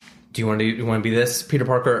Do you want to be this Peter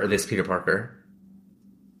Parker or this Peter Parker?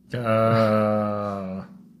 Wow,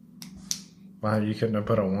 you couldn't have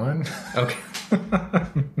put a 1? Okay.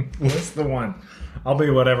 What's the 1? I'll be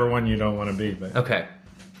whatever one you don't want to be. But Okay.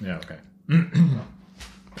 yeah, okay.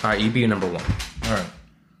 All right, you be number 1. All right.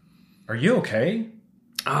 Are you okay?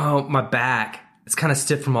 Oh, my back. It's kind of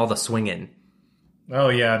stiff from all the swinging. Oh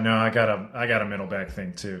yeah, no, I got a middle back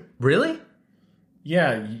thing too. Really?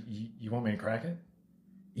 Yeah, you want me to crack it?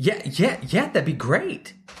 Yeah, that'd be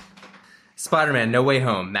great. Spider-Man No Way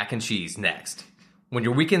Home, mac and cheese, next. When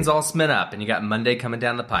your weekend's all spent up and you got Monday coming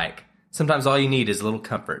down the pike, sometimes all you need is a little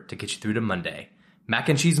comfort to get you through to Monday. Mac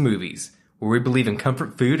and Cheese Movies, where we believe in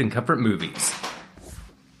comfort food and comfort movies.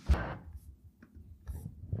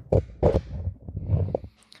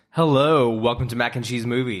 Hello, welcome to Mac and Cheese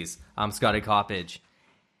Movies. I'm Scotty Coppage.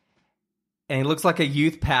 And he looks like a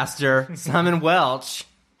youth pastor, Simon Welch.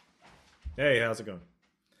 Hey, how's it going?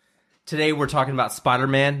 Today we're talking about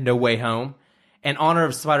Spider-Man No Way Home. In honor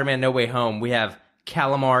of Spider-Man No Way Home, we have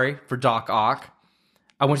calamari for Doc Ock.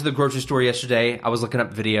 I went to the grocery store yesterday. I was looking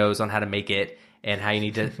up videos on how to make it and how you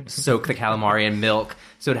need to soak the calamari in milk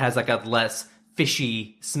so it has like a less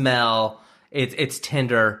fishy smell. It's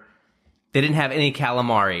tender. They didn't have any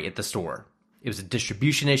calamari at the store. It was a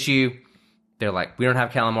distribution issue. They're like, we don't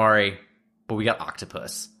have calamari, but we got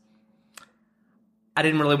octopus. I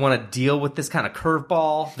didn't really want to deal with this kind of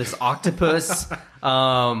curveball, this octopus.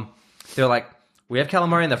 They're like, we have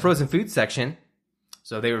calamari in the frozen food section.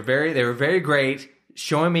 So they were very great,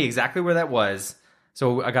 showing me exactly where that was.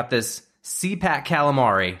 So I got this C-Pack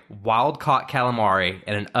calamari, wild-caught calamari,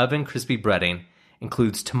 and an oven crispy breading.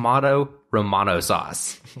 Includes tomato Romano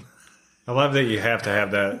sauce. I love that you have to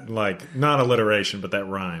have that, like, not alliteration, but that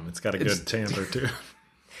rhyme. It's got a good timbre too.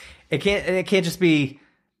 It can't just be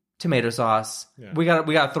tomato sauce. Yeah. We got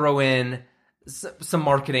to throw in some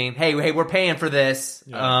marketing. Hey, we're paying for this.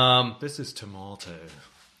 Yeah. This is tomato.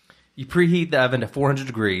 You preheat the oven to 400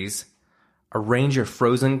 degrees. Arrange your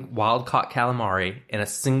frozen wild-caught calamari in a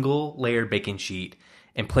single layered baking sheet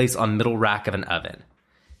and place on middle rack of an oven.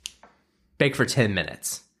 Bake for 10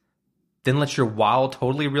 minutes. Then let your wild,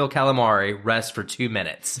 totally real calamari rest for 2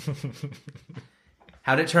 minutes.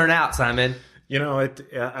 How'd it turn out, Simon? You know,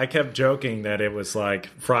 I kept joking that it was like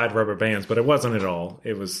fried rubber bands, but it wasn't at all.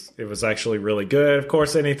 It was actually really good. Of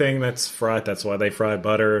course, anything that's fried, that's why they fry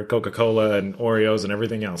butter, Coca-Cola, and Oreos, and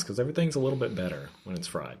everything else, because everything's a little bit better when it's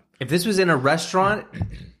fried. If this was in a restaurant,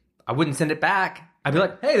 I wouldn't send it back. I'd be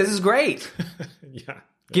like, hey, this is great. Yeah.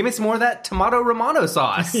 Give me some more of that tomato Romano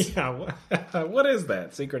sauce. Yeah, what is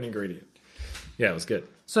that secret ingredient? Yeah, it was good.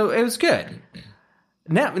 So it was good.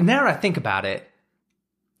 Now that I think about it,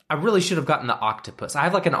 I really should have gotten the octopus. I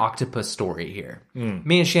have like an octopus story here.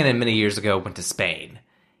 Me and Shannon many years ago went to Spain,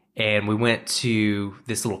 and we went to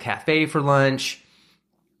this little cafe for lunch.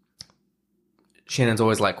 Shannon's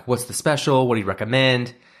always like, what's the special? What do you recommend?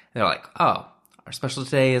 And they're like, oh, our special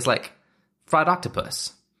today is like fried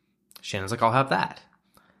octopus. Shannon's like, I'll have that.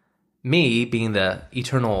 Me, being the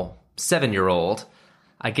eternal 7-year-old,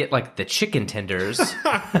 I get like the chicken tenders.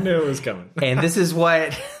 I knew it was coming. And this is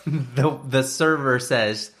what the server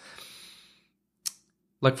says.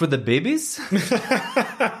 Like, for the babies? And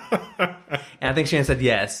I think Shannon said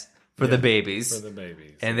yes, for the babies. For the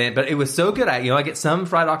babies. And then, but it was so good. I get some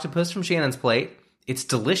fried octopus from Shannon's plate. It's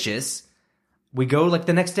delicious. We go like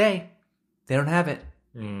the next day. They don't have it.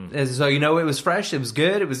 And so it was fresh. It was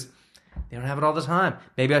good. They don't have it all the time.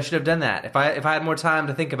 Maybe I should have done that. If I had more time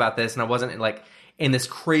to think about this and I wasn't like in this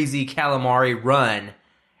crazy calamari run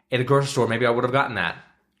at a grocery store, maybe I would have gotten that.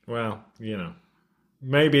 Well,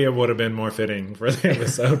 maybe it would have been more fitting for the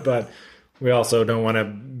episode, but we also don't want to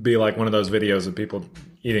be like one of those videos of people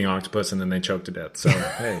eating octopus and then they choke to death. So,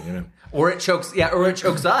 hey, Or it chokes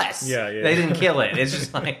us. Yeah. They didn't kill it. It's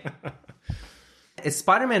just like... Is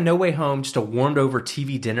Spider-Man No Way Home just a warmed-over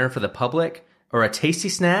TV dinner for the public, or a tasty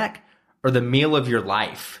snack, or the meal of your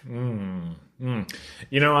life?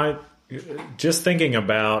 I just thinking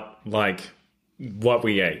about like what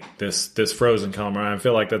we ate, this frozen calamari, I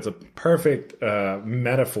feel like that's a perfect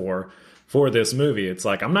metaphor for this movie. It's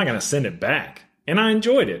like, I'm not going to send it back. And I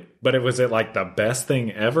enjoyed it. But was it like the best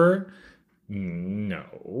thing ever?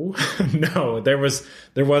 No. No, there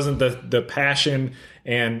wasn't the passion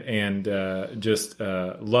and just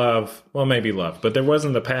love. Well, maybe love, but there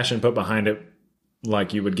wasn't the passion put behind it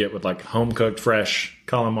like you would get with like home cooked fresh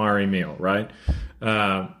calamari meal, right?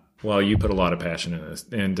 Well, you put a lot of passion in this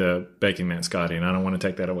and baking that, Scotty, and I don't want to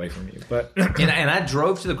take that away from you. But and I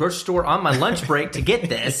drove to the grocery store on my lunch break to get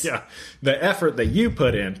this. Yeah, the effort that you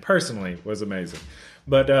put in personally was amazing.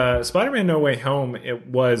 But Spider-Man No Way Home, it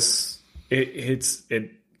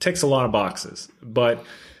ticks a lot of boxes. But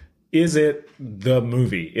is it the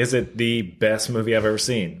movie? Is it the best movie I've ever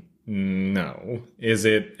seen? No. Is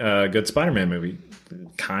it a good Spider-Man movie?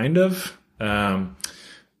 Kind of.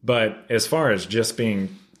 But as far as just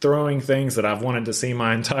throwing things that I've wanted to see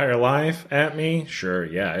my entire life at me, sure,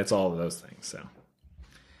 yeah, it's all of those things. So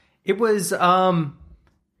it was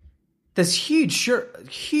this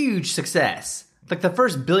huge success, like the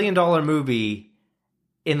first $1 billion movie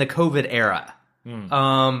in the COVID era.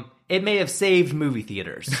 It may have saved movie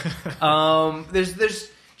theaters. There's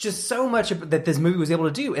just so much that this movie was able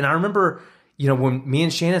to do. And I remember, when me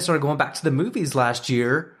and Shannon started going back to the movies last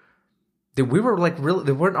year, that we were like, really,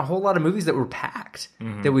 there weren't a whole lot of movies that were packed.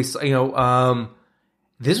 That we saw,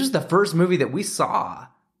 this was the first movie that we saw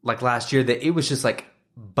like last year that it was just like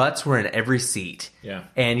butts were in every seat. Yeah.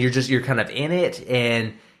 And you're kind of in it.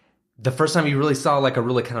 And the first time you really saw like a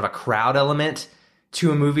really kind of a crowd element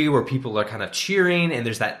to a movie where people are kind of cheering and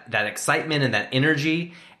there's that excitement and that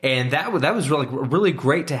energy. And that was really, really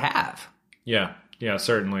great to have. Yeah. Yeah,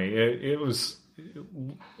 certainly.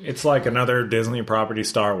 It's like another Disney property,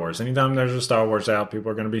 Star Wars. Anytime there's a Star Wars out, people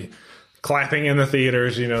are going to be clapping in the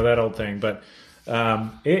theaters, that old thing. But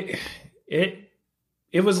it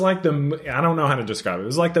was like I don't know how to describe it. It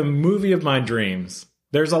was like the movie of my dreams.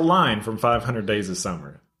 There's a line from 500 Days of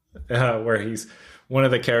Summer where one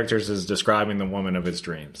of the characters is describing the woman of his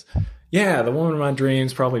dreams. Yeah, the woman of my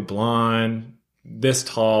dreams, probably blonde, this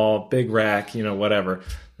tall, big rack, whatever.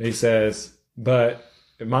 And he says, but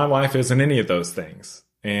my wife isn't any of those things.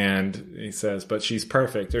 And he says, but she's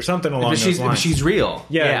perfect or something along those lines. She's real.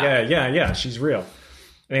 Yeah. She's real.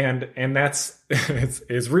 And that's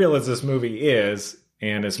as real as this movie is.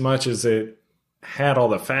 And as much as it had all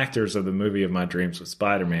the factors of the movie of my dreams with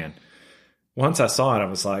Spider-Man, once I saw it, I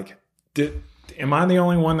was like, am I the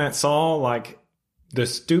only one that saw like the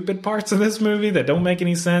stupid parts of this movie that don't make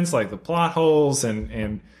any sense? Like the plot holes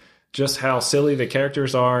and just how silly the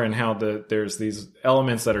characters are and how there's these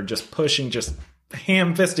elements that are just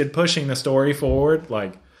ham-fisted pushing the story forward.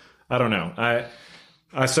 Like, I don't know.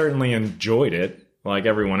 I certainly enjoyed it like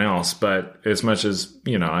everyone else, but as much as,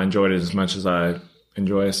 I enjoyed it as much as I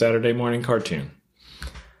enjoy a Saturday morning cartoon.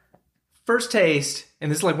 First taste, and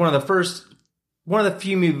this is like one of the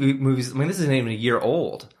few movies, I mean, this isn't even a year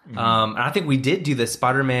old. And I think we did do the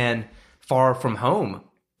Spider-Man Far From Home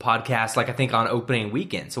podcast, like I think on opening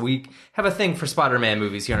weekend. So we have a thing for Spider-Man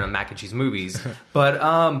movies here on Mac and Cheese Movies. But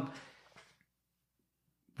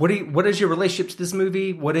what is your relationship to this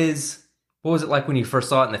movie? What was it like when you first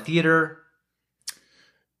saw it in the theater?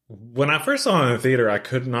 When I first saw it in the theater, I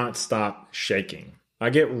could not stop shaking. I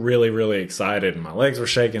get really, really excited and my legs were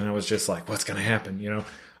shaking. I was just like, what's going to happen?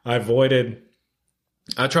 I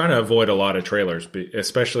try to avoid a lot of trailers,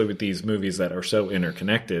 especially with these movies that are so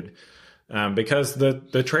interconnected, because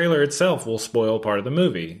the trailer itself will spoil part of the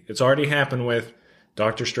movie. It's already happened with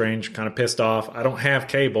Doctor Strange, kind of pissed off. I don't have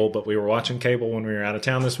cable, but we were watching cable when we were out of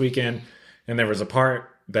town this weekend, and there was a part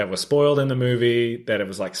that was spoiled in the movie that it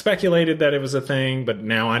was like speculated that it was a thing, but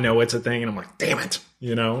now I know it's a thing, and I'm like, damn it,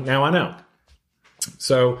 now I know.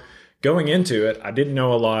 So going into it, I didn't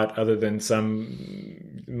know a lot other than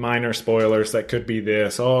some minor spoilers that could be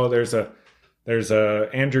this. Oh, there's a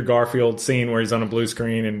Andrew Garfield scene where he's on a blue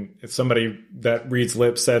screen and it's somebody that reads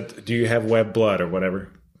lips said, do you have web blood or whatever?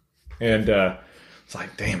 And it's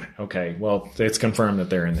like, damn it. Okay, well, it's confirmed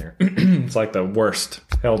that they're in there. It's like the worst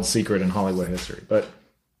held secret in Hollywood history. But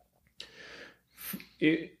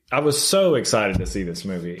I was so excited to see this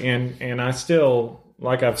movie. And I still,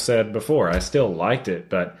 like I've said before, I still liked it,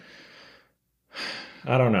 but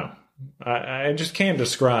I don't know. I just can't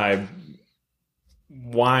describe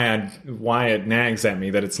why it nags at me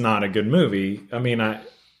that it's not a good movie. I mean, I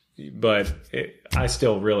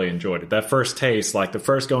still really enjoyed it. That first taste, like the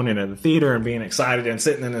first going into the theater and being excited and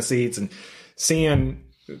sitting in the seats and seeing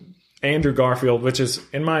Andrew Garfield, which is,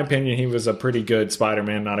 in my opinion, he was a pretty good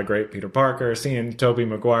Spider-Man, not a great Peter Parker. Seeing Tobey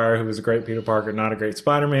Maguire, who was a great Peter Parker, not a great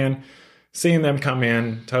Spider-Man. Seeing them come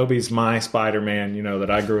in, Tobey's my Spider-Man, that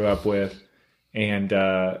I grew up with. And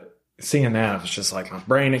seeing that, it was just like my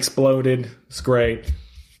brain exploded. It's great.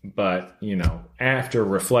 But, after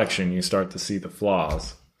reflection, you start to see the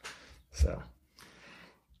flaws. So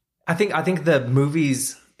I think the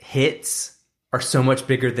movie's hits are so much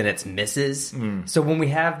bigger than its misses. So when we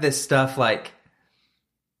have this stuff like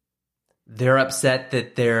they're upset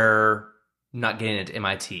that they're not getting into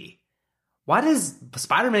MIT. Why does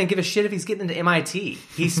Spider-Man give a shit if he's getting into MIT?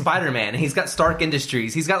 He's Spider-Man and he's got Stark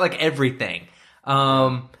Industries. He's got like everything.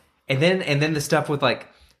 And then the stuff with like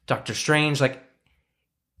Doctor Strange, like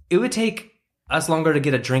it would take us longer to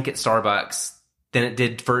get a drink at Starbucks than it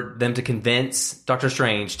did for them to convince Doctor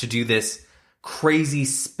Strange to do this crazy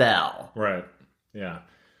spell. Right. Yeah.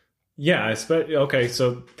 Yeah, okay,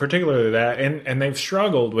 so particularly that, and they've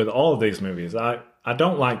struggled with all of these movies. I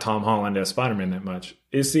don't like Tom Holland as Spider-Man that much.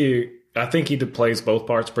 I think he plays both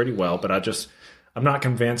parts pretty well, but I'm not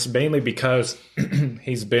convinced, mainly because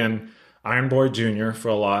he's been Iron Boy Jr. for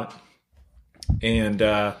a lot,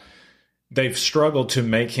 and they've struggled to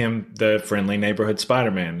make him the friendly neighborhood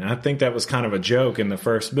Spider-Man. And I think that was kind of a joke in the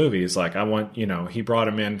first movie. It's like, he brought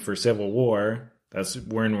him in for Civil War. That's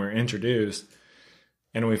when we're introduced.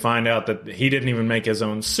 And we find out that he didn't even make his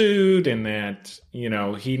own suit and that,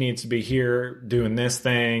 he needs to be here doing this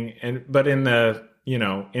thing. But in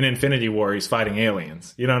in Infinity War, he's fighting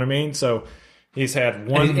aliens. You know what I mean? So he's had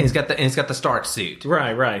one. And he's got the Stark suit.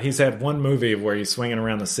 Right. He's had one movie where he's swinging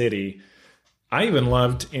around the city. I even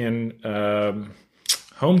loved in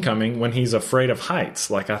Homecoming when he's afraid of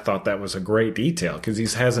heights. Like, I thought that was a great detail because he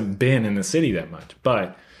hasn't been in the city that much.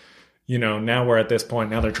 But now we're at this point.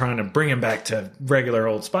 Now they're trying to bring him back to regular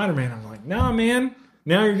old Spider-Man. I'm like, nah, man.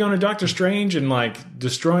 Now you're going to Doctor Strange and like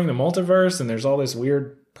destroying the multiverse, and there's all this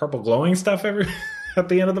weird purple glowing stuff at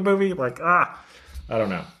the end of the movie. Like, I don't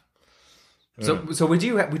know. So we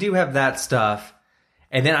do have that stuff,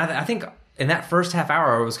 and then I think in that first half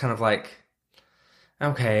hour it was kind of like,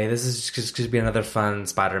 okay, this is just going to be another fun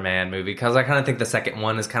Spider-Man movie, because I kind of think the second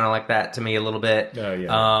one is kind of like that to me a little bit.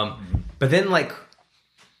 Yeah. But then like,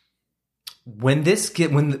 when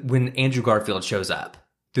Andrew Garfield shows up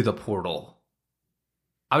through the portal,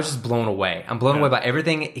 I was just blown away. I'm blown away by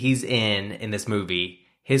everything he's in this movie,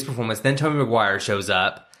 his performance. Then Tobey Maguire shows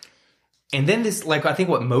up, and then this, like, I think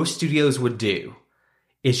what most studios would do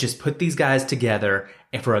is just put these guys together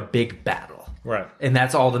and for a big battle, right? And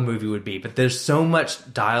that's all the movie would be. But there's so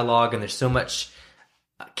much dialogue and there's so much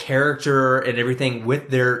character and everything with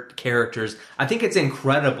their characters. I think it's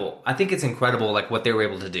incredible. Like what they were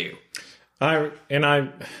able to do. I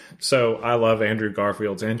love Andrew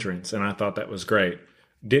Garfield's entrance, and I thought that was great.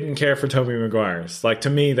 Didn't care for Tobey Maguire's. Like, to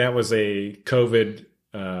me, that was a COVID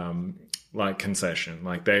concession.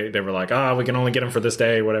 Like, they were like, we can only get him for this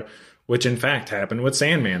day, whatever. Which in fact happened with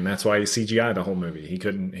Sandman. That's why he CGI'd the whole movie. He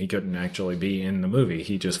couldn't actually be in the movie.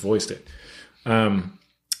 He just voiced it.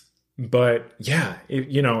 But yeah,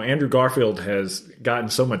 Andrew Garfield has gotten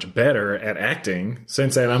so much better at acting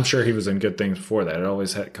since then. I'm sure he was in good things before that. It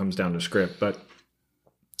always comes down to script, but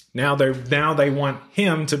now they want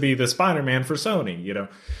him to be the Spider-Man for Sony,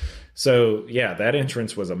 So yeah, that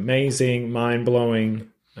entrance was amazing, mind blowing,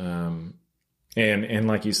 and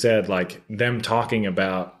like you said, like them talking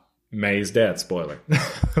about May's death. Spoiler,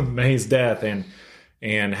 May's death,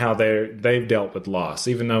 and how they've dealt with loss.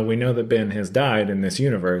 Even though we know that Ben has died in this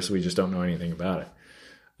universe, we just don't know anything about it.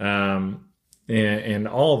 And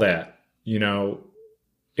all that,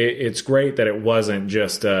 it's great that it wasn't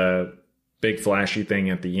just a big flashy thing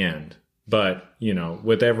at the end. But,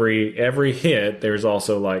 with every hit, there's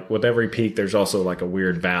also like, with every peak, there's also like a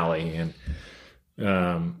weird valley.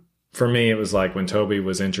 And for me, it was like when Toby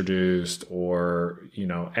was introduced, or,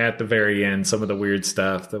 at the very end, some of the weird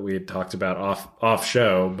stuff that we had talked about off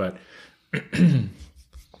show. But I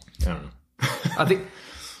don't know. I think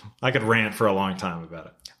I could rant for a long time about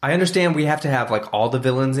it. I understand we have to have like all the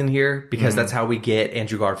villains in here because that's how we get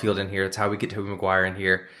Andrew Garfield in here. It's how we get Tobey Maguire in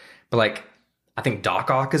here. But like, I think Doc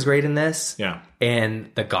Ock is great in this. Yeah. And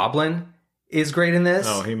the Goblin is great in this.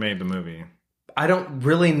 Oh, he made the movie. I don't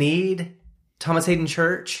really need Thomas Hayden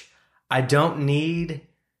Church. I don't need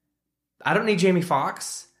Jamie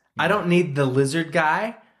Foxx. I don't need the lizard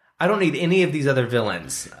guy. I don't need any of these other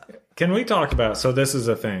villains. Can we talk about, so this is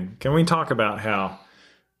a thing. Can we talk about how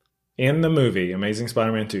in the movie Amazing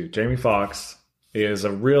Spider-Man 2, Jamie Foxx is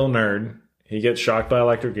a real nerd. He gets shocked by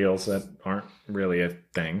electric eels that aren't really a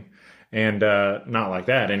thing. And not like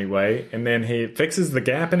that anyway. And then he fixes the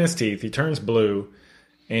gap in his teeth. He turns blue.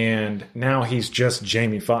 And now he's just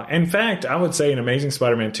Jamie Foxx. In fact, I would say in Amazing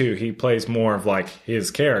Spider-Man 2, he plays more of like his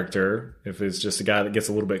character, if it's just a guy that gets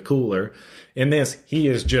a little bit cooler. In this, he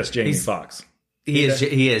is just Jamie Foxx. He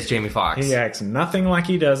is Jamie Foxx. He acts nothing like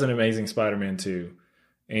he does in Amazing Spider-Man 2.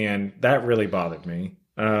 And that really bothered me.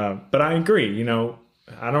 But I agree,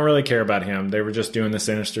 I don't really care about him. They were just doing the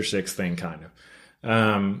Sinister Six thing, kind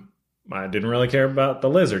of. I didn't really care about the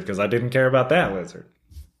lizard because I didn't care about that lizard.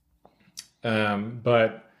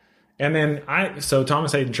 So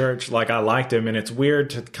Thomas Hayden Church, like, I liked him, and it's weird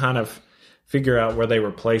to kind of figure out where they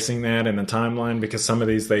were placing that in the timeline, because some of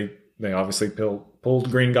these, they obviously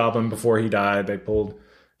pulled Green Goblin before he died. They pulled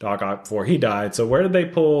Doc Ock before he died. So where did they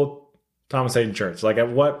pull Thomas Hayden Church? Like, at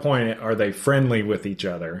what point are they friendly with each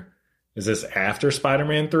other? Is this after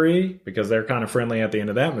Spider-Man 3? Because they're kind of friendly at the end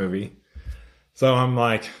of that movie. So I'm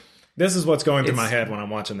like, this is what's going through my head when I'm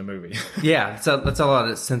watching the movie. Yeah, so that's a lot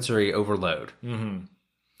of sensory overload. Mm-hmm.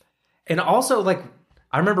 And also, like,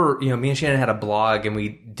 I remember, me and Shannon had a blog and we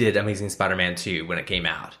did Amazing Spider-Man 2 when it came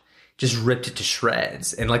out. Just ripped it to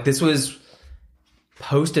shreds. And, like, this was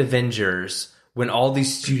post-Avengers when all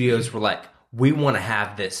these studios were like, we want to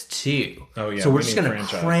have this too. Oh, yeah. So we're just going to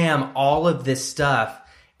cram all of this stuff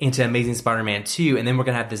into Amazing Spider-Man 2. And then we're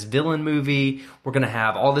going to have this villain movie. We're going to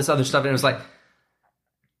have all this other stuff. And it was like,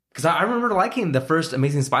 because I remember liking the first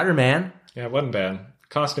Amazing Spider-Man. Yeah, it wasn't bad.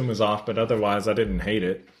 Costume was off, but otherwise I didn't hate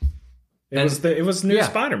it. It was new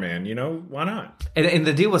Spider-Man, why not? And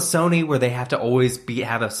the deal with Sony where they have to always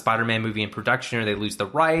have a Spider-Man movie in production or they lose the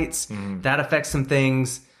rights, that affects some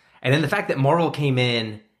things. And then the fact that Marvel came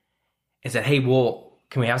in and said, hey, well,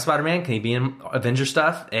 can we have Spider-Man? Can he be in Avenger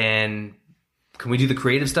stuff? And can we do the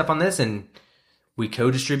creative stuff on this? And we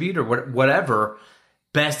co-distribute or whatever.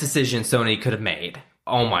 Best decision Sony could have made.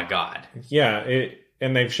 Oh, my God. Yeah,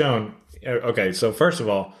 and they've shown... Okay, so first of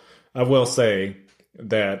all, I will say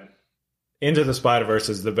that Into the Spider-Verse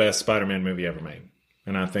is the best Spider-Man movie ever made.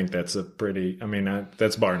 And I think that's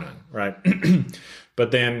that's bar none, right?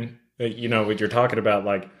 But then, what you're talking about,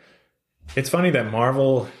 like, it's funny that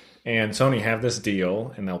Marvel and Sony have this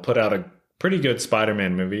deal and they'll put out a pretty good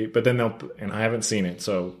Spider-Man movie, but then and I haven't seen it,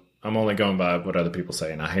 so I'm only going by what other people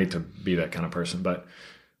say, and I hate to be that kind of person, but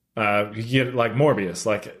you get like Morbius,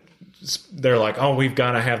 like, they're like, oh, we've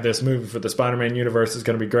got to have this movie for the Spider-Man universe. It's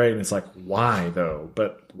going to be great. And it's like, why though?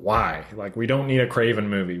 But why? Like, we don't need a Craven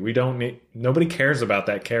movie. Nobody cares about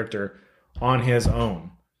that character on his own.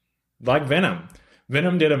 Like Venom.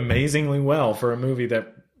 Venom did amazingly well for a movie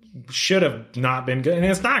that should have not been good. And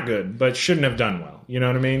it's not good, but shouldn't have done well. You know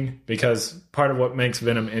what I mean? Because part of what makes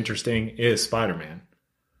Venom interesting is Spider-Man.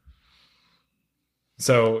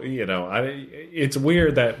 So, it's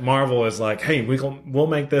weird that Marvel is like, hey, we'll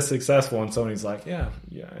make this successful. And Sony's like, yeah,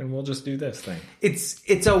 and we'll just do this thing.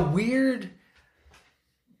 It's a weird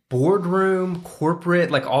boardroom, corporate,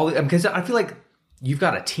 like because I feel like you've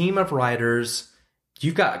got a team of writers,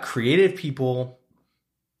 you've got creative people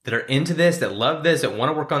that are into this, that love this, that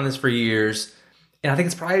want to work on this for years. And I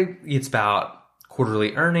think it's about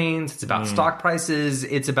quarterly earnings. It's about stock prices.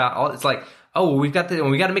 It's about it's like, oh, we got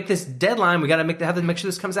to make this deadline. We got to make sure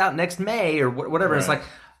this comes out next May or whatever. Right. It's like,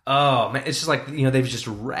 oh man, it's just like, they've just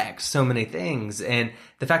wrecked so many things. And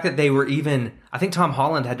the fact that they were I think Tom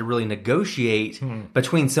Holland had to really negotiate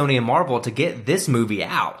between Sony and Marvel to get this movie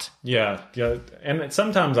out. Yeah. And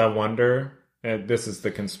sometimes I wonder, and this is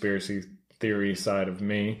the conspiracy theory side of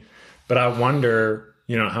me, but I wonder,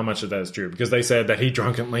 how much of that is true, because they said that he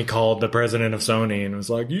drunkenly called the president of Sony and was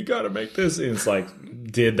like, you got to make this. And it's like,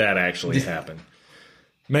 did that actually happen?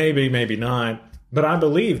 Maybe, maybe not. But I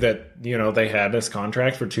believe that, they had this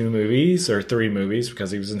contract for 2 movies or 3 movies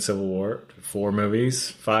because he was in Civil War, 4 movies,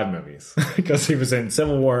 5 movies, because he was in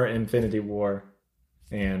Civil War, Infinity War,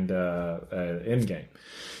 and Endgame.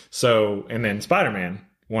 So, and then Spider-Man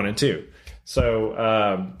 1 and 2.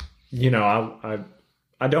 So,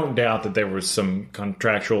 I don't doubt that there was some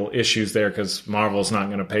contractual issues there because Marvel's not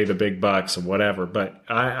going to pay the big bucks or whatever. But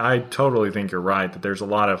I totally think you're right that there's a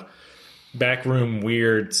lot of backroom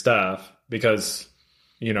weird stuff because,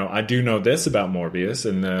 I do know this about Morbius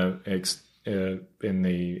in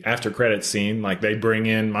the after credits scene. Like, they bring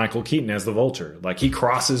in Michael Keaton as the Vulture. Like, he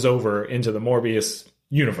crosses over into the Morbius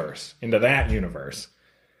universe, into that universe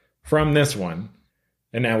from this one.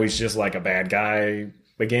 And now he's just like a bad guy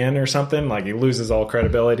again or something. Like, he loses all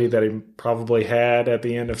credibility that he probably had at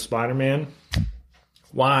the end of Spider-Man.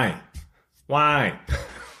 Why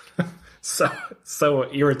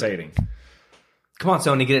so irritating. Come on,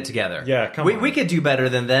 Sony, get it together. Yeah, come on. We could do better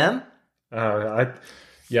than them. I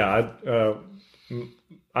joke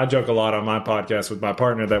a lot on my podcast with my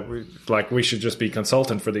partner that we should just be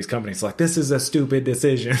consultant for these companies. Like, this is a stupid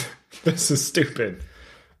decision. This is stupid.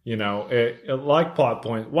 Like Plot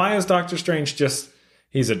Point. Why is Doctor Strange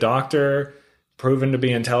he's a doctor, proven to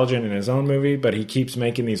be intelligent in his own movie, but he keeps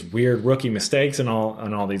making these weird rookie mistakes in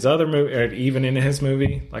all these other movies, even in his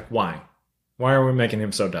movie? Like, why? Why are we making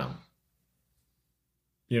him so dumb?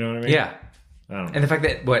 You know what I mean? Yeah. I don't know. And the fact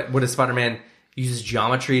that what does Spider-Man uses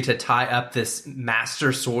geometry to tie up this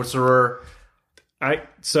master sorcerer?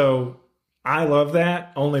 So I love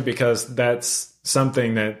that only because that's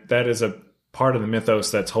something that is a part of the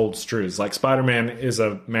mythos that holds true. It's like, Spider-Man is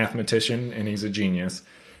a mathematician and he's a genius.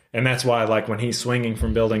 And that's why, like, when he's swinging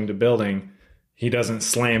from building to building, he doesn't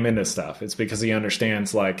slam into stuff. It's because he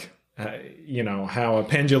understands, like, how a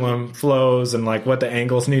pendulum flows and, like, what the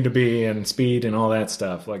angles need to be and speed and all that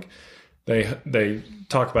stuff. Like, They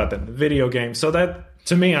talk about that in the video game. So that,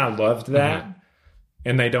 to me, I loved that. Mm-hmm.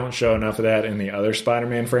 And they don't show enough of that in the other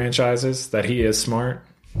Spider-Man franchises, that he is smart.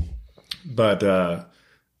 But,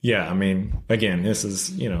 yeah, I mean, again, this is,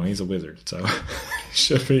 he's a wizard. So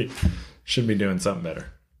should be doing something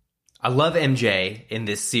better. I love MJ in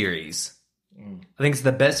this series. I think it's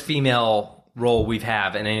the best female role we've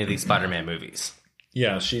had in any of these Spider-Man movies.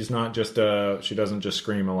 Yeah, she's not just, she doesn't just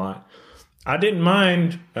scream a lot. I didn't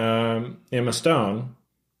mind Emma Stone.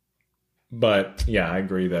 But, yeah, I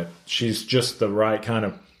agree that she's just the right kind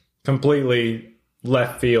of completely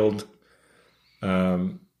left field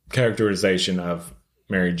characterization of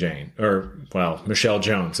Mary Jane. Or, well, Michelle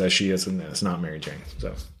Jones, as she is in this, not Mary Jane. So,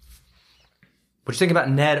 what do you think about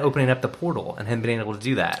Ned opening up the portal and him being able to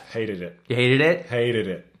do that? Hated it. You hated it? Hated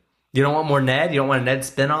it. You don't want more Ned? You don't want a Ned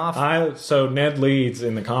spinoff? So Ned Leeds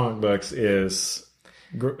in the comic books is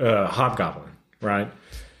Hobgoblin, right?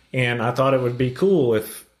 And I thought it would be cool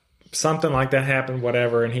if something like that happened,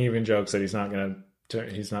 whatever, and he even jokes that he's not gonna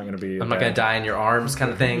be. I'm not gonna die in your arms, kind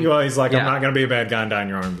of thing. Well, he's like, I'm not gonna be a bad guy and die in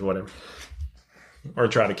your arms, whatever, or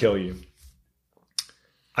try to kill you.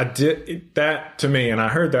 I did that to me, and I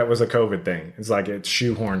heard that was a COVID thing. It's like it's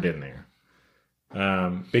shoehorned in there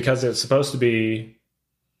because it's supposed to be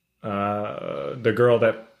the girl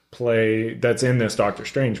that's in this Doctor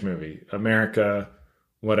Strange movie, America,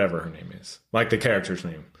 whatever her name is, like the character's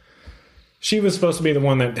name. She was supposed to be the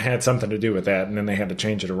one that had something to do with that, and then they had to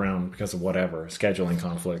change it around because of whatever, scheduling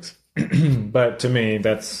conflicts. But to me,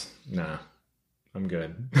 I'm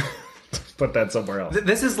good. Put that somewhere else.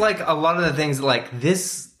 This is like a lot of the things like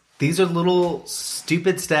this. These are little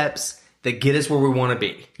stupid steps that get us where we want to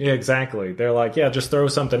be. Yeah, exactly. They're like, yeah, just throw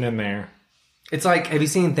something in there. It's like, have you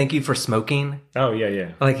seen Thank You for Smoking? Oh,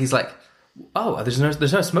 yeah. Like, he's like, oh, there's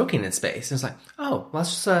no smoking in space. And it's like, oh, well,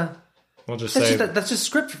 let's just... We'll just say that's just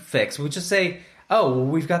script fix. We'll just say, oh, well,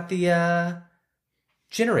 we've got the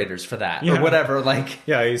generators for that or whatever. Like,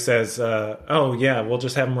 yeah, he says, oh yeah, we'll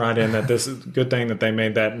just have them write in that this is a good thing that they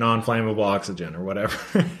made that non-flammable oxygen or whatever.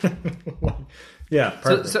 Yeah,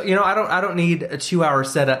 perfect. So I don't need a 2-hour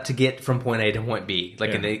setup to get from point A to point B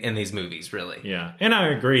like in these movies, really. Yeah, and I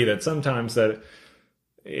agree that sometimes that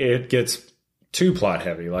it gets too plot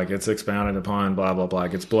heavy, like it's expounded upon, blah blah blah,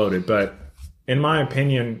 it gets bloated, but. In my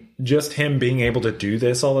opinion, just him being able to do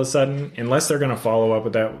this all of a sudden, unless they're going to follow up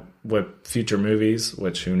with that with future movies,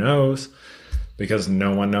 which who knows, because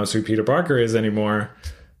no one knows who Peter Parker is anymore,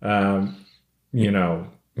 don't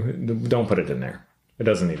put it in there. It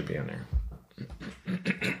doesn't need to be in there.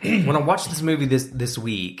 When I watched this movie this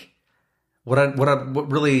week, what I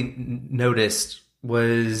really noticed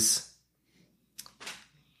was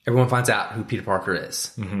everyone finds out who Peter Parker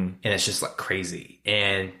is, and it's just like crazy.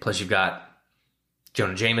 And plus, you've got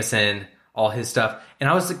Jonah Jameson, all his stuff. And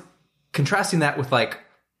I was contrasting that with like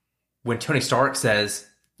when Tony Stark says,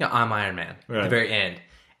 I'm Iron Man at the very end.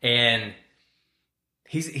 And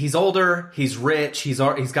he's older, he's rich, he's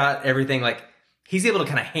got everything, like he's able to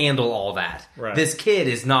kind of handle all that. Right. This kid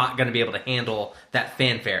is not going to be able to handle that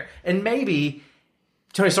fanfare. And maybe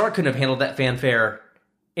Tony Stark couldn't have handled that fanfare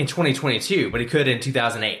in 2022, but he could in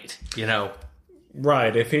 2008,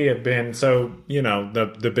 Right, if he had been,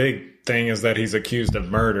 the big thing is that he's accused of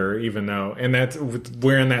murder, even though, and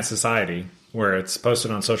we're in that society where it's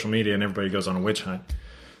posted on social media and everybody goes on a witch hunt.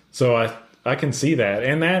 So I can see that.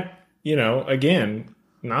 And that, again,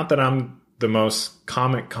 not that I'm the most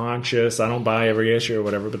comic conscious, I don't buy every issue or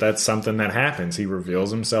whatever, but that's something that happens. He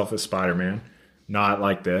reveals himself as Spider-Man, not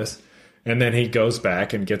like this. And then he goes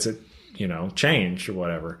back and gets it, changed or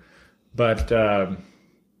whatever. But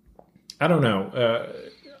I don't know.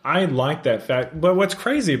 I like that fact. But what's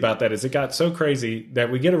crazy about that is it got so crazy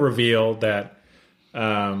that we get a reveal that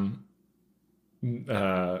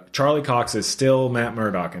Charlie Cox is still Matt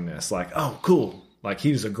Murdock in this. Like, oh, cool. Like,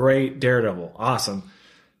 he was a great Daredevil. Awesome.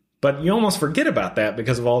 But you almost forget about that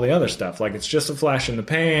because of all the other stuff. Like, it's just a flash in the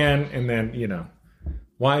pan. And then,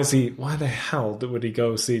 why the hell would he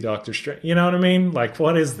go see Doctor Strange? You know what I mean? Like,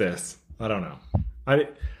 what is this? I don't know.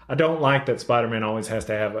 I don't like that Spider-Man always has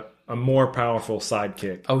to have a more powerful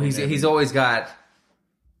sidekick. Oh, he's always got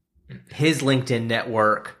his LinkedIn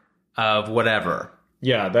network of whatever.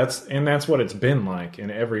 Yeah, that's what it's been like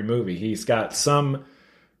in every movie. He's got some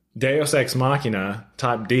Deus Ex Machina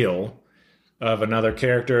type deal of another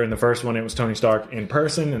character. In the first one, it was Tony Stark in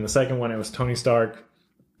person. In the second one, it was Tony Stark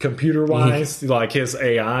computer-wise, like his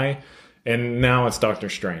AI. And now it's Doctor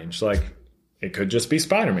Strange. Like, it could just be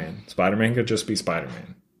Spider-Man. Spider-Man could just be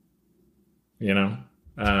Spider-Man.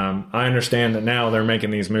 I understand that now they're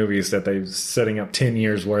making these movies that they're setting up 10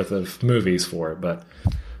 years worth of movies for it, but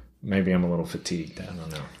maybe I'm a little fatigued. I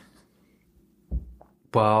don't know.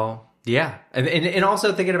 Well, yeah. And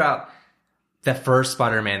also thinking about the first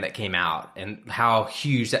Spider-Man that came out and how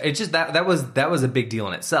huge that, it's just that was a big deal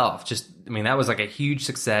in itself. Just, I mean, that was like a huge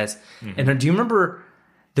success. Mm-hmm. And do you remember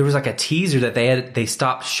there was like a teaser that they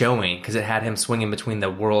stopped showing because it had him swinging between the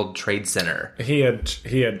World Trade Center. He had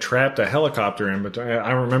trapped a helicopter in between.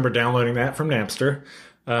 I remember downloading that from Napster.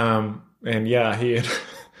 And yeah,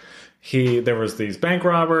 there was these bank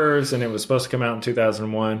robbers, and it was supposed to come out in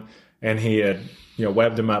 2001, and he had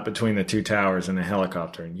webbed them up between the two towers in a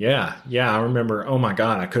helicopter. And yeah, I remember. Oh my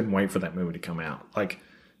God, I couldn't wait for that movie to come out. Like,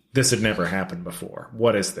 this had never happened before.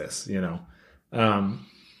 What is this?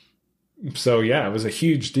 So yeah, it was a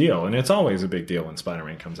huge deal, and it's always a big deal when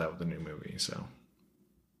Spider-Man comes out with a new movie. So,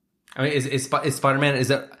 I mean, is Spider-Man,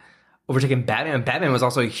 is it overtaking Batman? Batman was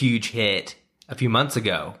also a huge hit a few months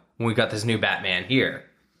ago when we got this new Batman here.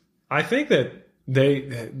 I think that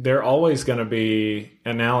they're always going to be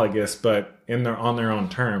analogous, but on their own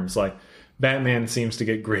terms. Like, Batman seems to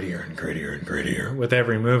get grittier and grittier and grittier with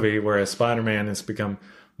every movie, whereas Spider-Man has become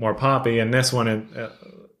more poppy. And this one,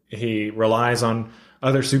 he relies on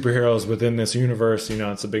other superheroes within this universe.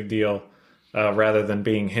 It's a big deal rather than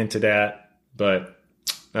being hinted at. But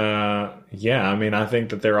yeah, I mean, I think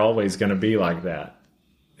that they're always going to be like that,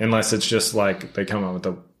 unless it's just like they come up with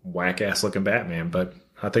a whack-ass looking Batman. But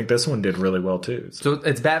I think this one did really well too. So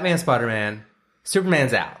it's Batman, Spider-Man,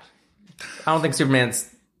 Superman's out. I don't think Superman's...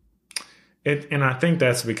 And I think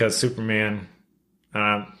that's because Superman...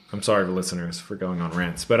 I'm sorry to listeners for going on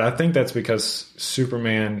rants, but I think that's because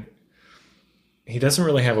Superman... He doesn't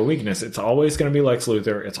really have a weakness. It's always going to be Lex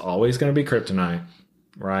Luthor. It's always going to be Kryptonite,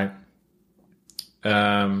 right?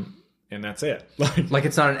 And that's it. Like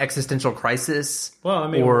it's not an existential crisis. Well, I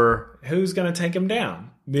mean, or who's going to take him down?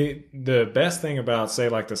 The best thing about, say,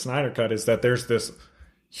 like the Snyder Cut is that there's this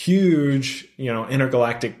huge,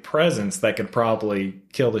 intergalactic presence that could probably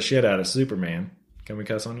kill the shit out of Superman. Can we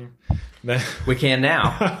cuss on here? We can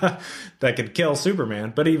now. That could kill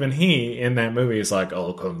Superman. But even he, in that movie, is like,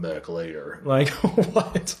 I'll come back later. Like,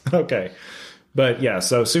 what? Okay. But yeah,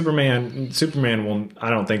 so Superman I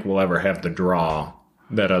don't think will ever have the draw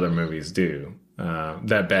that other movies do.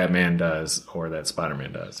 That Batman does or that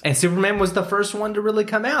Spider-Man does. And Superman was the first one to really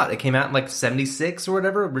come out. It came out in like 76 or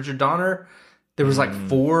whatever. Richard Donner. There was like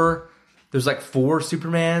four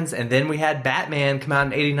Supermans, and then we had Batman come out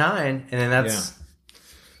in 89, and then that's...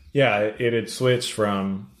 Yeah, it had switched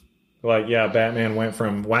from, Batman went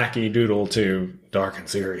from wacky doodle to dark and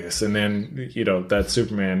serious. And then, that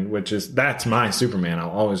Superman, that's my Superman. I'll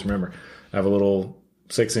always remember. I have a little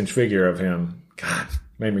 6-inch figure of him. God,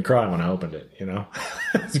 made me cry when I opened it,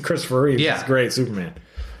 It's Christopher Reeve. Yeah. It's great Superman.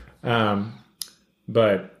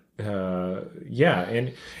 But, yeah.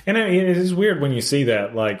 And I mean, it is weird when you see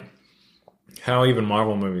that, like, how even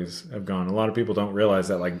Marvel movies have gone. A lot of people don't realize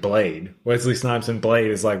that, like Blade, Wesley Snipes in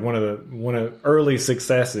Blade is like one of early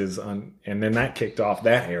successes and then that kicked off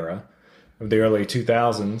that era of the early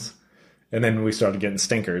 2000s, and then we started getting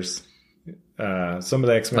stinkers. Some of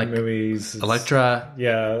the X-Men movies, Elektra,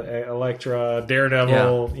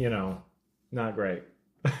 Daredevil, not great.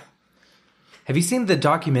 Have you seen the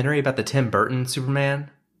documentary about the Tim Burton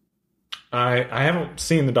Superman? I haven't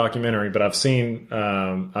seen the documentary, but I've seen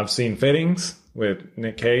fittings with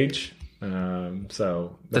Nick Cage.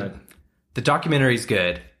 So the documentary's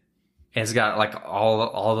good. And it's got like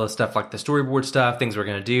all the stuff, like the storyboard stuff, things we're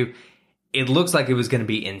gonna do. It looks like it was gonna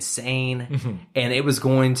be insane, and it was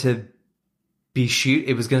going to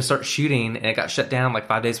it was gonna start shooting, and it got shut down like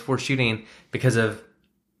 5 days before shooting because of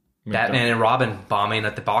Batman and Robin bombing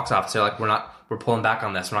at the box office. They're like, we're pulling back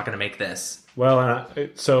on this. We're not gonna make this. Well,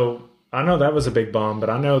 so I know that was a big bomb, but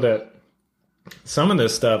I know that some of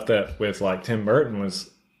this stuff that with like Tim Burton was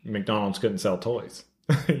McDonald's couldn't sell toys.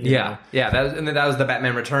 Yeah. That was the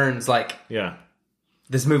Batman Returns. Like, yeah,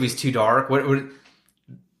 this movie's too dark. What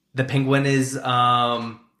the Penguin is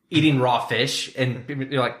eating raw fish, and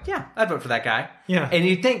you're like, yeah, I'd vote for that guy. Yeah, and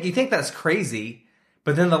you think that's crazy,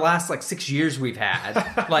 but then the last like 6 years we've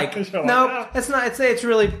had, like, no, it's not. It's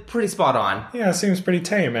really pretty spot on. Yeah, it seems pretty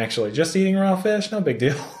tame actually. Just eating raw fish, no big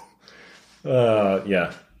deal.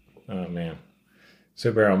 Yeah. Oh man,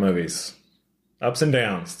 superhero movies, ups and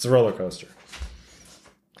downs. It's a roller coaster.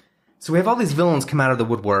 So we have all these villains come out of the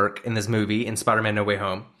woodwork in this movie in Spider-Man No Way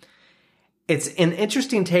Home. It's an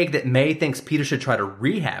interesting take that May thinks Peter should try to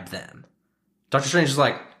rehab them. Doctor Strange is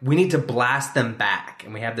like, we need to blast them back,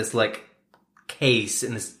 and we have this like case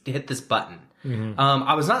and hit this button. Mm-hmm.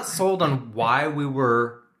 I was not sold on why we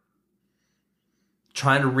were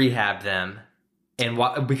trying to rehab them, and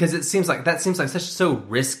why, because it seems like so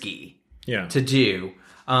risky, yeah, to do.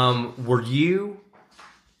 Were you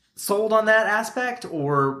sold on that aspect,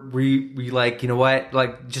 or were you like, you know what,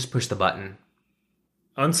 like just push the button?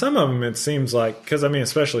 On some of them, it seems like, because I mean,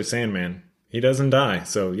 especially Sandman, he doesn't die,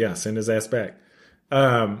 so yeah, send his ass back.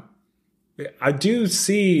 I do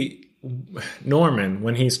see Norman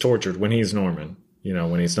when he's tortured, when he's Norman, you know,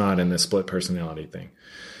 when he's not in this split personality thing.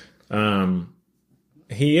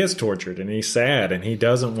 He is tortured and he's sad and he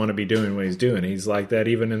doesn't want to be doing what he's doing. He's like that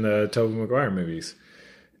even in the Tobey Maguire movies.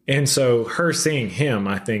 And so her seeing him,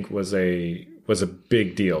 I think, was a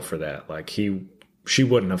big deal for that. Like she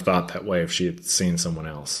wouldn't have thought that way if she had seen someone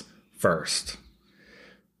else first.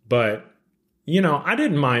 But, you know, I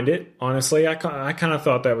didn't mind it, honestly. I kind of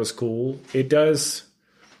thought that was cool. It does,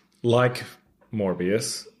 like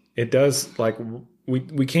Morbius, it does, like,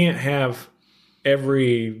 we can't have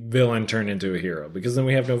every villain turn into a hero because then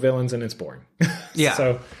we have no villains and it's boring. Yeah.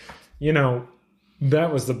 So, you know,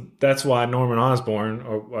 that's why Norman Osborn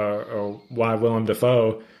or why Willem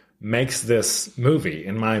Dafoe makes this movie,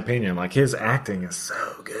 in my opinion. Like, his acting is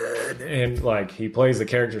so good. And, like, he plays the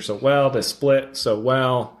character so well, the split so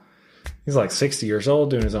well. He's, like, 60 years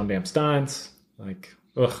old doing his own damn stunts. Like,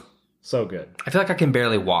 ugh, so good. I feel like I can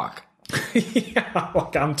barely walk. Yeah,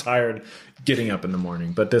 like, I'm tired getting up in the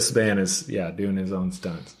morning. But this man is, doing his own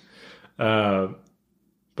stunts.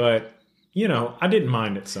 But, you know, I didn't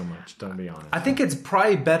mind it so much, to be honest. I think it's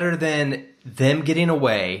probably better than them getting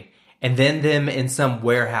away and then them in some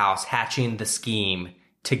warehouse hatching the scheme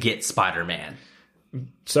to get Spider-Man.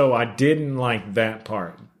 So I didn't like that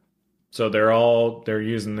part. So they're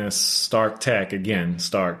using this Stark tech again,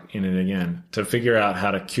 Stark in it again, to figure out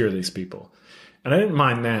how to cure these people. And I didn't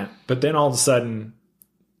mind that. But then all of a sudden,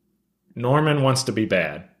 Norman wants to be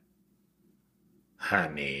bad.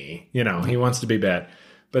 Honey. You know, he wants to be bad.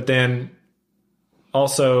 But then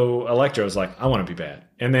also Electro's like, I want to be bad.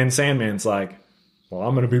 And then Sandman's like, well,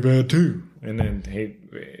 I'm going to be bad too. And then he,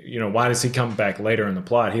 you know, why does he come back later in the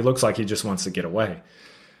plot? He looks like he just wants to get away.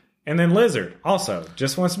 And then Lizard also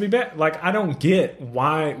just wants to be bad. Like, I don't get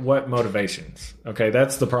what motivations. Okay,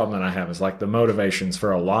 that's the problem that I have, is like the motivations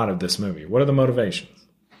for a lot of this movie. What are the motivations?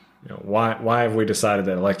 You know, why have we decided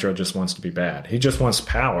that Electro just wants to be bad? He just wants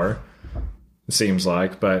power, it seems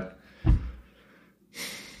like, but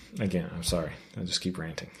again, I'm sorry. I just keep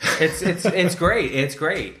ranting. It's great. It's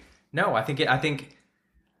great. No, I think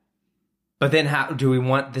but then how do we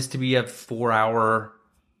want this to be a 4-hour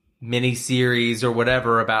mini series or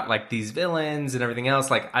whatever about like these villains and everything else?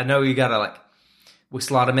 Like, I know you gotta, like, we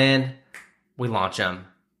slot them in, we launch them.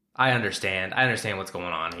 I understand what's going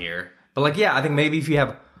on here. But, like, yeah, I think maybe if you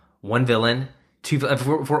have one villain, if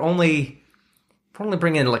we're only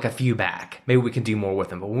bringing like a few back, maybe we can do more with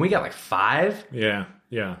them. But when we got like 5, yeah,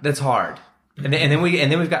 that's hard. And then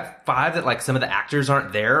we've got 5 that, like, some of the actors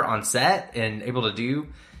aren't there on set and able to do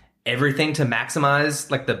everything to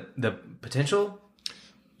maximize like the potential.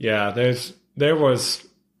 Yeah, there was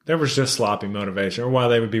just sloppy motivation, or why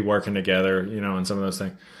they would be working together, you know, and some of those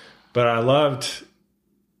things. But I loved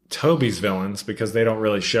Toby's villains because they don't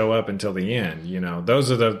really show up until the end. You know,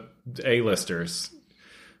 those are the A-listers.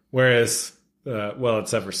 Whereas,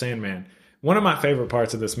 except for Sandman, one of my favorite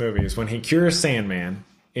parts of this movie is when he cures Sandman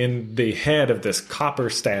in the head of this copper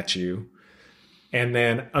statue. And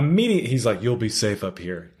then immediately he's like, "You'll be safe up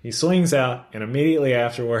here." He swings out, and immediately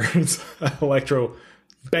afterwards, Electro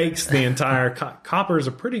bakes the entire copper is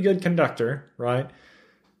a pretty good conductor, right?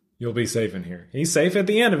 "You'll be safe in here." He's safe at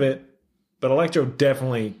the end of it, but Electro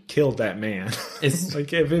definitely killed that man. It's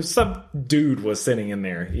like if some dude was sitting in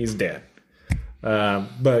there, he's dead.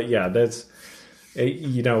 But yeah, that's,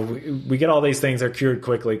 you know, we get all these things, they're cured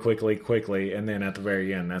quickly, and then at the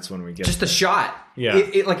very end, that's when we get just a shot. Yeah,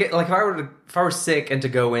 like if I were sick and to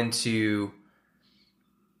go into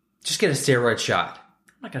just get a steroid shot,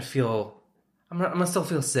 I'm not gonna feel. I'm gonna still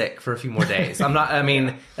feel sick for a few more days. I'm not. I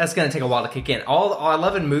mean, that's gonna take a while to kick in. All I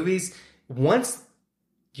love in movies, once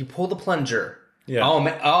you pull the plunger, yeah. Oh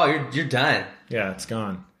man, oh you're done. Yeah, it's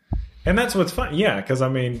gone, and that's what's fun. Yeah, because I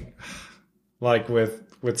mean, like with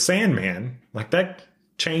Sandman, like that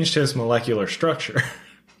changed his molecular structure,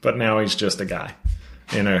 but now he's just a guy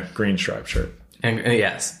in a green striped shirt. And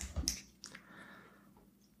yes,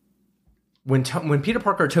 when Peter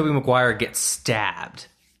Parker or Tobey Maguire gets stabbed,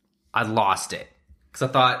 I lost it because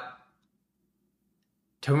I thought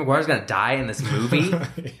Tobey Maguire's gonna die in this movie.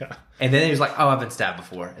 Yeah, and then he was like, "Oh, I've been stabbed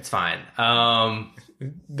before. It's fine."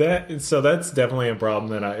 So that's definitely a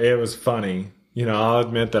problem. It was funny. You know, I'll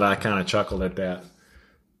admit that I kind of chuckled at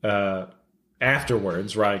that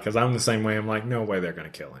afterwards, right? Because I'm the same way. I'm like, no way they're going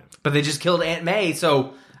to kill him. But they just killed Aunt May,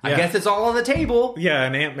 so I guess it's all on the table. Yeah,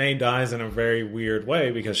 and Aunt May dies in a very weird way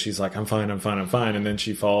because she's like, I'm fine. And then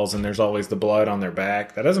she falls and there's always the blood on their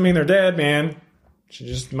back. That doesn't mean they're dead, man. She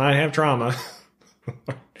just might have trauma.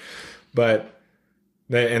 But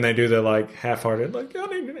they do the like half-hearted, like, I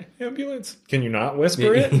need an ambulance. Can you not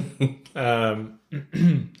whisper it?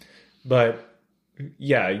 But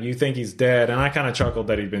yeah, you think he's dead. And I kind of chuckled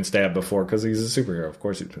that he'd been stabbed before because he's a superhero. Of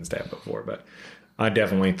course he's been stabbed before. But I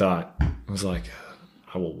definitely thought, I was like,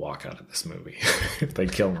 I will walk out of this movie if they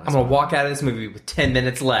kill my I'm going to walk out of this movie with 10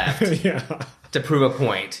 minutes left to prove a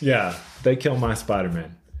point. Yeah, they kill my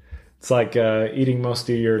Spider-Man. It's like eating most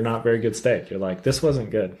of your not very good steak. You're like, this wasn't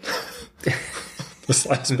good. This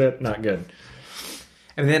last bit, not good.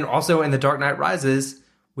 And then also in The Dark Knight Rises,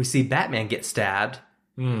 we see Batman get stabbed.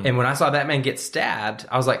 And when I saw Batman get stabbed,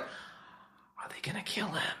 I was like, are they going to kill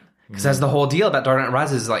him? Because that's the whole deal about Dark Knight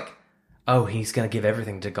Rises is like, oh, he's going to give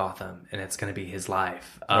everything to Gotham, and it's going to be his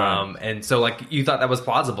life. Right. And so, like, you thought that was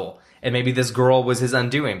plausible. And maybe this girl was his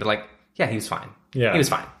undoing. But, like, yeah, he was fine. Yeah. He was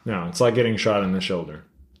fine. No, it's like getting shot in the shoulder.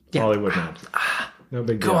 Yeah. Hollywood man. No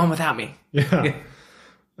big deal. Go on without me. Yeah.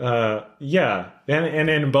 Yeah. And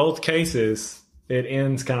in both cases, it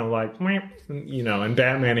ends kind of like, you know, in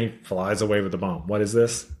Batman, he flies away with the bomb. What is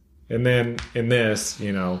this? And then in this,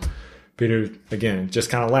 you know, Peter, again, just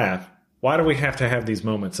kind of laugh. Why do we have to have these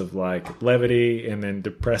moments of like levity and then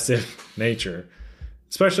depressive nature?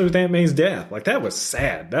 Especially with Aunt May's death. Like, that was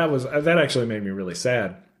sad. That actually made me really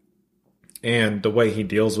sad. And the way he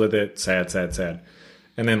deals with it, sad.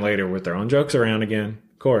 And then later with their own jokes around again,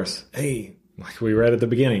 of course. Hey, like we read at the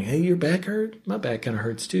beginning, hey, your back hurt? My back kind of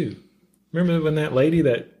hurts too. Remember when that lady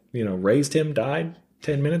that, you know, raised him died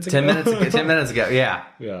 10 minutes ago? 10 minutes ago, yeah.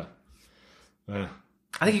 Yeah.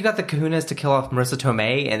 I think you got the kahunas to kill off Marissa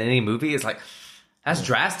Tomei in any movie. It's like, that's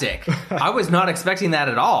drastic. I was not expecting that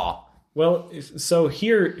at all. Well, so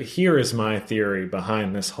here is my theory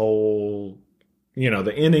behind this whole, you know,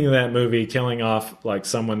 the ending of that movie, killing off like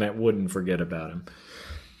someone that wouldn't forget about him,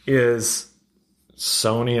 is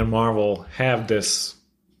Sony and Marvel have this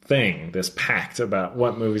thing, this pact about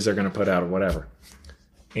what movies they're going to put out or whatever.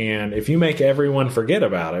 And if you make everyone forget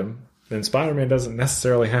about him, then Spider-Man doesn't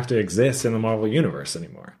necessarily have to exist in the Marvel Universe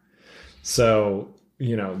anymore. So,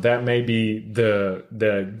 you know, that may be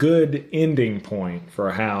the good ending point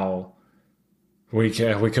for how we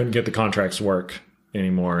couldn't get the contracts to work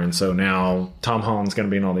anymore. And so now Tom Holland's going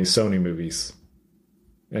to be in all these Sony movies.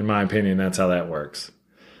 In my opinion, that's how that works.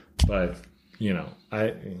 But, you know,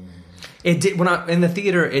 It did, in the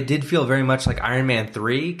theater, it did feel very much like Iron Man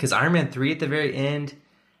 3, because Iron Man 3 at the very end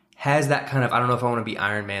has that kind of, I don't know if I want to be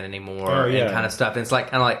Iron Man anymore, and kind of stuff. And it's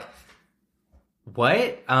like, kind of like,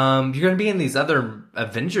 what? You're going to be in these other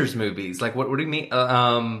Avengers movies. Like, what do you mean?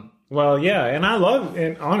 Well, yeah, and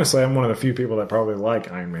honestly, I'm one of the few people that probably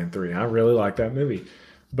like Iron Man 3. I really like that movie.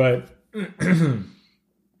 But,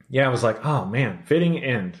 yeah, I was like, oh, man, fitting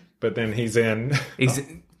end. But then he's in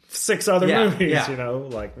 6 other movies, you know?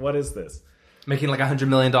 Like, what is this? Making like $100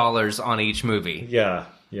 million on each movie. Yeah.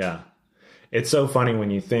 It's so funny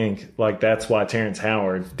when you think, like, that's why Terrence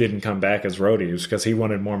Howard didn't come back as Rhodey, because he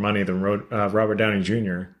wanted more money than Robert Downey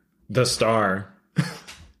Jr., the star.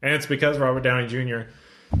 And it's because Robert Downey Jr.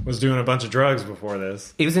 was doing a bunch of drugs before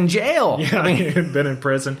this. He was in jail. Yeah, he had been in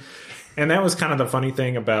prison. And that was kind of the funny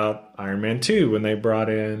thing about Iron Man 2 when they brought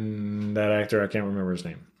in that actor, I can't remember his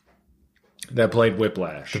name, that played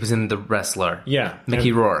Whiplash. He was in The Wrestler. Yeah.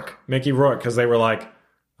 Mickey Rourke, because they were like,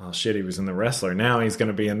 oh shit, he was in The Wrestler. Now he's going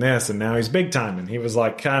to be in this, and now he's big time. And he was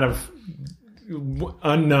like kind of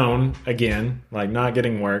unknown again, like not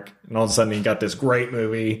getting work. And all of a sudden he got this great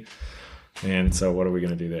movie. And so what are we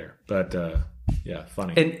going to do there? But yeah,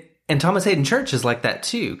 funny. And Thomas Hayden Church is like that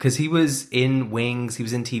too, because he was in Wings, he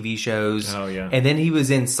was in TV shows. Oh, yeah. And then he was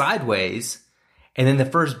in Sideways. And then the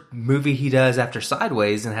first movie he does after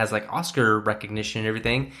Sideways and has like Oscar recognition and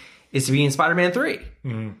everything is to be in Spider-Man 3. Mm-hmm.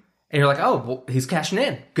 And you're like, oh, well, he's cashing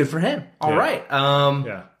in. Good for him. All right.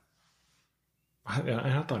 Yeah.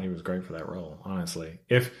 I thought he was great for that role, honestly.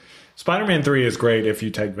 If Spider-Man 3 is great if you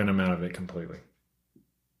take Venom out of it completely.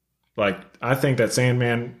 Like, I think that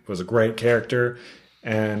Sandman was a great character.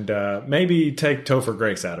 And maybe take Topher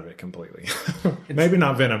Grace out of it completely. Maybe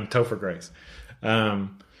not Venom, Topher Grace.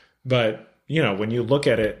 But, you know, when you look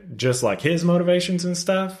at it, just like his motivations and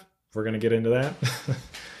stuff, if we're going to get into that,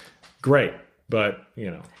 great. But, you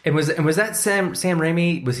know. And was that Sam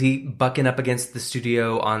Raimi, was he bucking up against the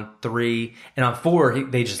studio on 3? And on 4,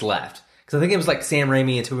 they just left. Because I think it was like Sam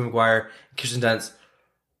Raimi and Tobey Maguire and Kirsten Dunst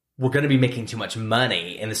were going to be making too much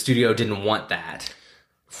money, and the studio didn't want that.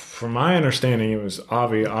 From my understanding, it was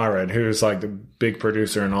Avi Arad, who's like the big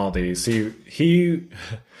producer in all these. He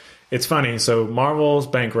it's funny. So Marvel's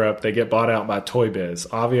bankrupt. They get bought out by Toy Biz.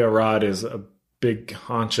 Avi Arad is a big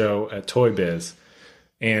honcho at Toy Biz.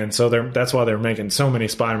 And so that's why they're making so many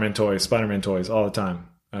Spider-Man toys all the time.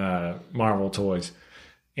 Marvel toys.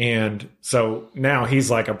 And so now he's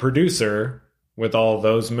like a producer with all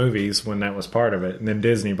those movies when that was part of it. And then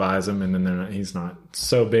Disney buys him, and then he's not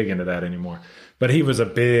so big into that anymore. But he was a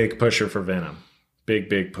big pusher for Venom.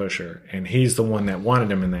 Big pusher. And he's the one that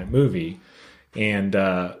wanted him in that movie. And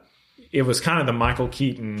it was kind of the Michael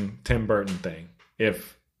Keaton, Tim Burton thing.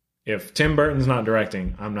 If Tim Burton's not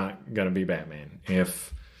directing, I'm not going to be Batman.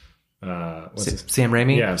 If Sam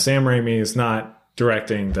Raimi? Yeah, if Sam Raimi is not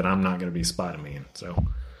directing, then I'm not going to be Spider-Man. So,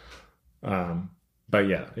 but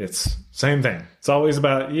yeah, it's same thing. It's always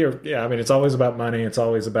about it's always about money. It's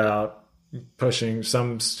always about pushing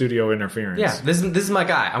some studio interference. Yeah, this is my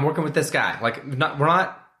guy. I'm working with this guy. Like, we're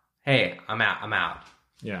not. Hey, I'm out.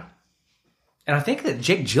 Yeah. And I think that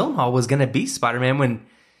Jake Gyllenhaal was going to be Spider-Man when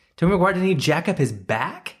Tobey Maguire didn't he jack up his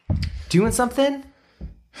back doing something?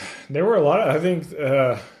 There were a lot of, I think,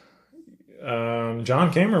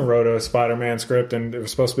 John Cameron wrote a Spider-Man script, and it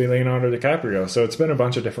was supposed to be Leonardo DiCaprio. So it's been a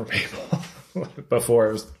bunch of different people before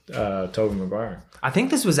it was Tobey Maguire. I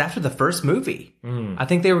think this was after the first movie. I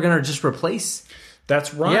think they were going to just replace.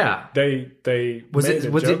 That's right. Yeah. They made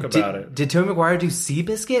a joke about it. Did Tobey Maguire do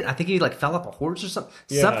Seabiscuit? I think he fell off a horse or something.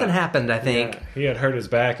 Yeah. Something happened, I think. Yeah. He had hurt his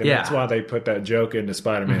back, and that's why they put that joke into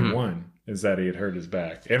Spider-Man 1, is that he had hurt his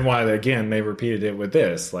back. And why, again, they repeated it with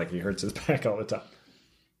this, like he hurts his back all the time.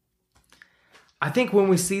 I think when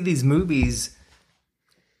we see these movies,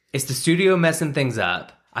 it's the studio messing things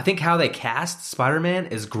up. I think how they cast Spider-Man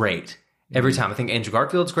is great every time. I think Andrew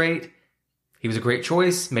Garfield's great. He was a great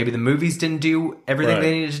choice. Maybe the movies didn't do everything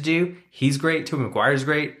they needed to do. He's great. Tobey Maguire's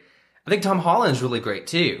great. I think Tom Holland's really great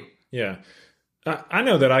too. Yeah. I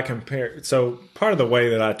know that I compare. So part of the way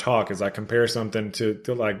that I talk is I compare something to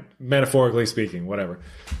like, metaphorically speaking, whatever.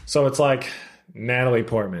 So it's like Natalie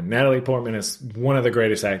Portman. Natalie Portman is one of the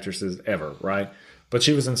greatest actresses ever, right? But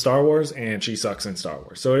she was in Star Wars, and she sucks in Star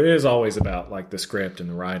Wars. So it is always about like the script and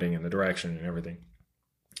the writing and the direction and everything.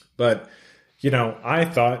 But I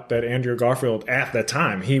thought that Andrew Garfield, at the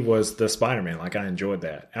time, he was the Spider-Man. Like, I enjoyed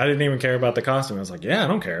that. I didn't even care about the costume. I was like, yeah, I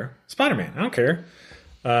don't care. Spider-Man, I don't care.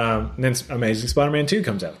 And then Amazing Spider-Man 2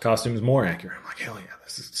 comes out. The costume is more accurate. I'm like, hell yeah,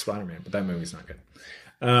 this is Spider-Man. But that movie's not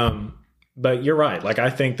good. But you're right. Like,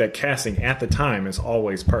 I think that casting at the time is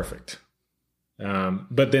always perfect.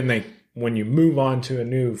 But then when you move on to a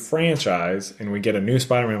new franchise and we get a new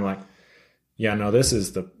Spider-Man, I'm like, yeah, no, this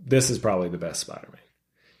is probably the best Spider-Man.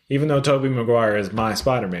 Even though Tobey Maguire is my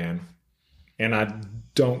Spider-Man, and I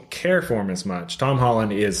don't care for him as much, Tom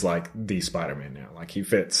Holland is like the Spider-Man now. Like, he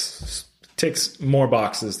ticks more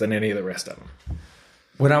boxes than any of the rest of them.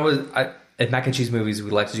 When at Mac and Cheese Movies,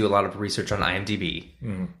 we like to do a lot of research on IMDb.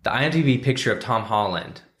 The IMDb picture of Tom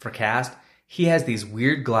Holland for cast, he has these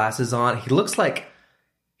weird glasses on. He looks like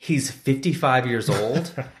he's 55 years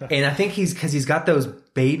old. And I think because he's got those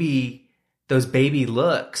baby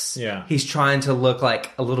looks. Yeah. He's trying to look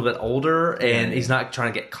like a little bit older, and he's not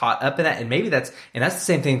trying to get caught up in that. And maybe that's the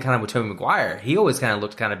same thing kind of with Tobey Maguire. He always kind of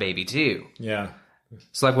looked kind of baby too. Yeah.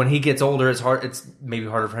 So like when he gets older, it's maybe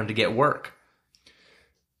harder for him to get work.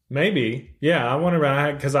 Maybe. Yeah. I wonder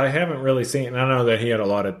about, because I haven't really seen, and I know that he had a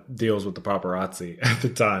lot of deals with the paparazzi at the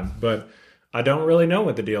time, but I don't really know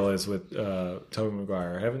what the deal is with Tobey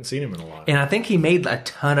Maguire. I haven't seen him in a lot. And I think he made a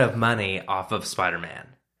ton of money off of Spider-Man.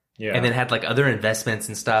 Yeah. And then had like other investments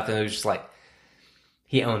and stuff. And it was just like,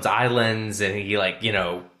 he owns islands, and he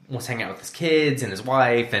wants to hang out with his kids and his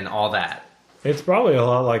wife and all that. It's probably a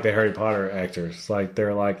lot like the Harry Potter actors. Like,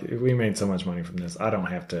 they're like, we made so much money from this. I don't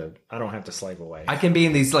have to slave away. I can be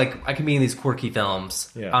in these quirky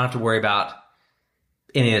films. Yeah. I don't have to worry about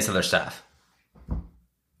any of this other stuff.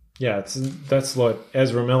 Yeah, that's what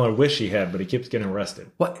Ezra Miller wished he had, but he keeps getting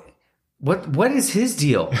arrested. What is his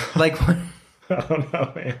deal? Like, what? I don't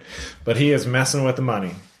know, man. But he is messing with the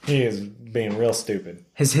money. He is being real stupid.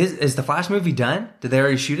 Is the Flash movie done? Did they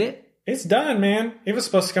already shoot it? It's done, man. It was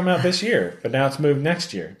supposed to come out this year, but now it's moved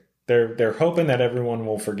next year. They're hoping that everyone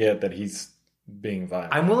will forget that he's being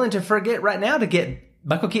violent. I'm willing to forget right now to get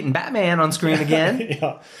Michael Keaton Batman on screen again.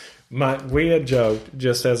 Yeah. We had joked,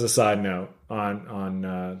 just as a side note,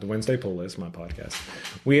 on the Wednesday Pull List, my podcast,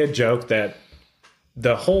 we had joked that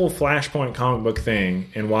the whole Flashpoint comic book thing,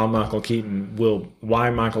 and why Michael Keaton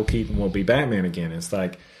will be Batman again, is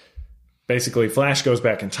like, basically Flash goes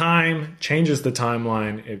back in time, changes the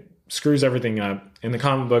timeline. It screws everything up. In the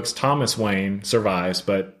comic books, Thomas Wayne survives,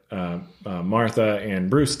 but Martha and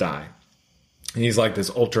Bruce die. And he's like this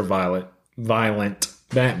violent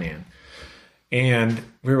Batman. And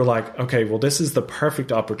we were like, okay, well, this is the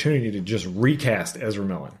perfect opportunity to just recast Ezra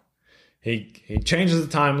Miller. He changes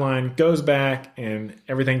the timeline, goes back, and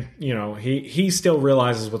everything, he still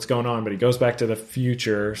realizes what's going on, but he goes back to the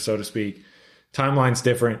future, so to speak. Timeline's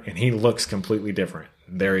different, and he looks completely different.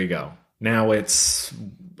 There you go. Now it's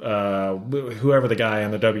whoever the guy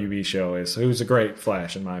on the WB show is, who's a great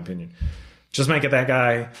Flash, in my opinion. Just make it that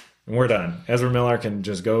guy, and we're done. Ezra Miller can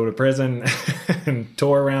just go to prison and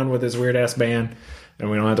tour around with his weird-ass band,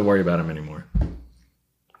 and we don't have to worry about him anymore.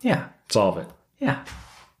 Yeah. Solve it. Yeah.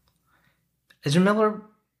 Ezra Miller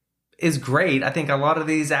is great. I think a lot of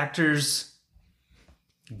these actors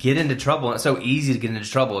get into trouble. And it's so easy to get into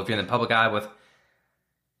trouble if you're in the public eye with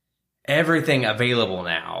everything available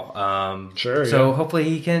now. Sure. So hopefully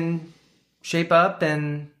he can shape up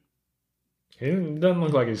and... He doesn't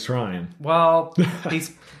look like he's trying. Well,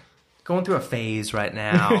 he's going through a phase right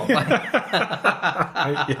now. Yeah.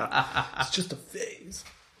 It's just a phase.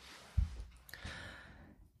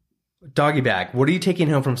 Doggy bag, what are you taking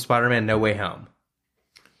home from Spider-Man No Way Home?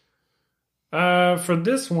 For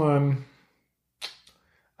this one,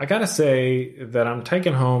 I gotta say that I'm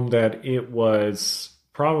taking home that it was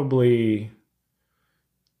probably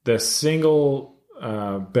the single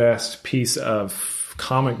best piece of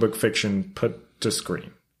comic book fiction put to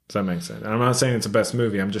screen. Does that make sense? And I'm not saying it's the best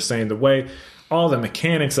movie. I'm just saying the way, all the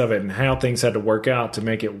mechanics of it and how things had to work out to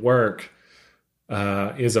make it work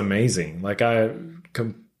is amazing. Like, I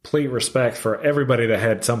complete respect for everybody that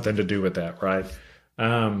had something to do with that, right?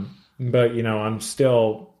 But, I'm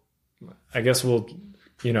still, I guess we'll,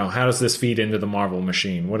 how does this feed into the Marvel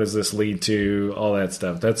machine? What does this lead to? All that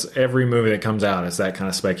stuff. That's every movie that comes out is that kind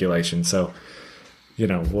of speculation. So,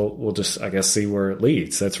 we'll just, I guess, see where it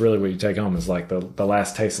leads. That's really what you take home is like the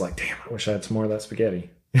last taste, like, damn, I wish I had some more of that spaghetti.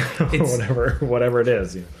 whatever it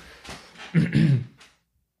is.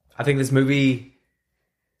 I think this movie,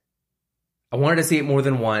 I wanted to see it more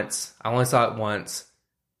than once. I only saw it once.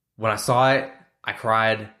 When I saw it, I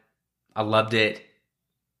cried. I loved it.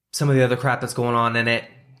 Some of the other crap that's going on in it,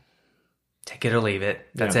 take it or leave it.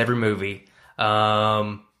 That's every movie.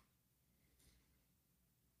 I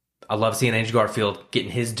love seeing Andrew Garfield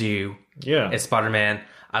getting his due as Spider-Man.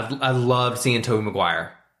 I loved seeing Tobey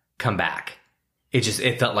Maguire come back. It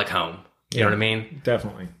felt like home. You know what I mean?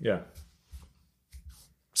 Definitely, yeah.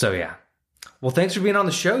 So, yeah. Well, thanks for being on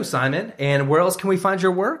the show, Simon. And where else can we find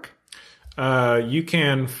your work? You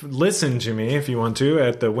can listen to me if you want to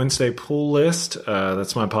at the Wednesday Pool List.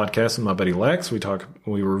 That's my podcast with my buddy Lex.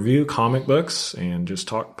 We review comic books and just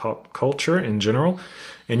talk pop culture in general.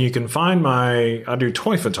 And you can find I do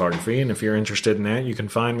toy photography. And if you're interested in that, you can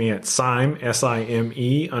find me at Sime, SIME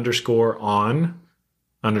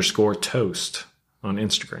 _on_toast on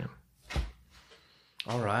Instagram.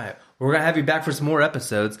 All right. We're going to have you back for some more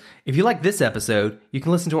episodes. If you like this episode, you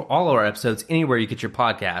can listen to all our episodes anywhere you get your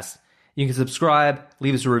podcasts. You can subscribe,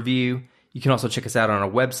 leave us a review. You can also check us out on our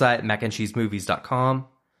website, macandcheesemovies.com.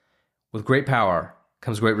 With great power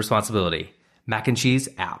comes great responsibility. Mac and cheese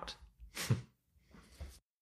out.